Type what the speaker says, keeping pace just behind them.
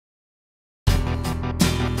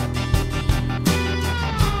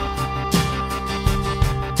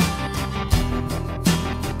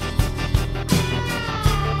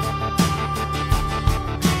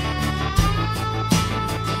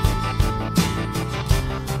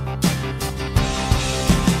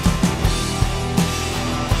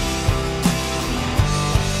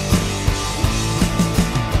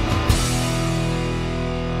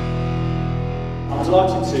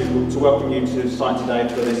to welcome you to site today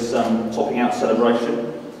for this topping out celebration,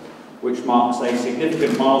 which marks a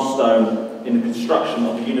significant milestone in the construction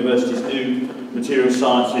of the University's new Material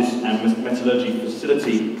Sciences and Metallurgy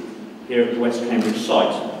facility here at the West Cambridge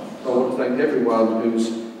site. I want to thank everyone who's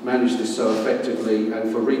managed this so effectively and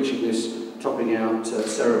for reaching this topping out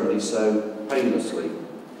ceremony so painlessly.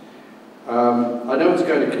 I know it's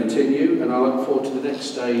going to continue, and I look forward to the next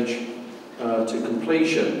stage to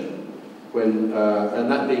completion, when and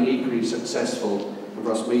that being equally successful, and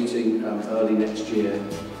for us meeting early next year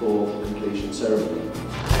for completion ceremony.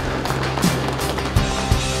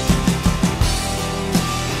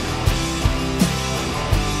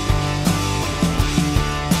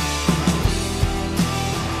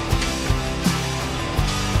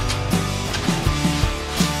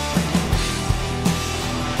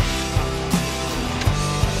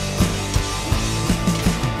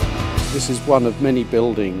 This is one of many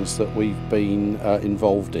buildings that we've been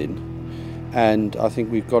involved in, and I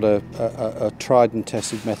think we've got a tried and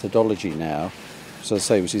tested methodology now, so as I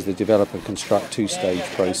say, which is the develop and construct two-stage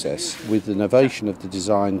process, with the innovation of the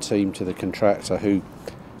design team to the contractor who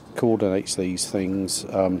coordinates these things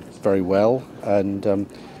very well and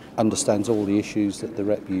understands all the issues that the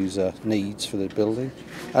rep user needs for the building.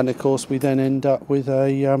 And of course we then end up with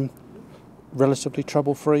a relatively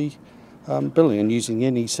trouble-free building, and using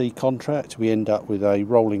the NEC contract we end up with a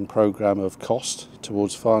rolling programme of cost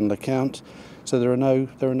towards final account, so there are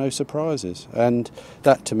no surprises, and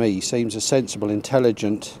that to me seems a sensible,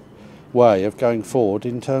 intelligent way of going forward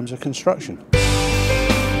in terms of construction.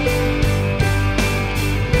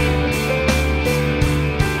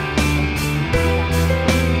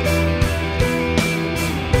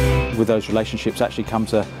 With those relationships actually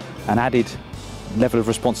comes an added level of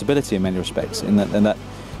responsibility in many respects, in that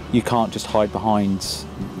you can't just hide behind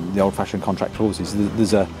the old-fashioned contract clauses.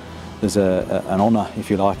 There's an honour, if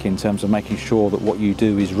you like, in terms of making sure that what you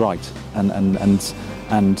do is right, and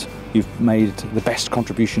you've made the best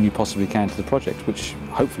contribution you possibly can to the project, which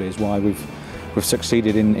hopefully is why we've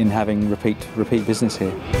succeeded in having repeat business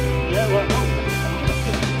here.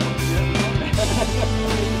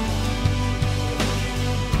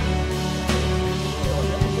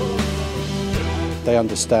 They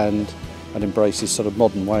understand and embrace this sort of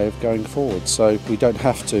modern way of going forward. So we don't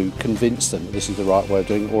have to convince them that this is the right way of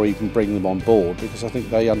doing it, or even bring them on board, because I think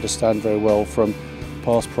they understand very well from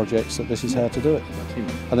past projects that this is how to do it.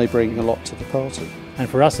 And they bring a lot to the party. And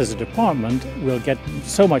for us as a department, we'll get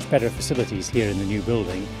so much better facilities here in the new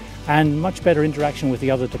building and much better interaction with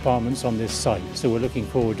the other departments on this site. So we're looking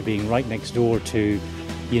forward to being right next door to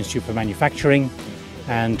the Institute for Manufacturing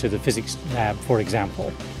and to the physics lab, for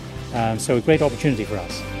example. So a great opportunity for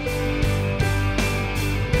us.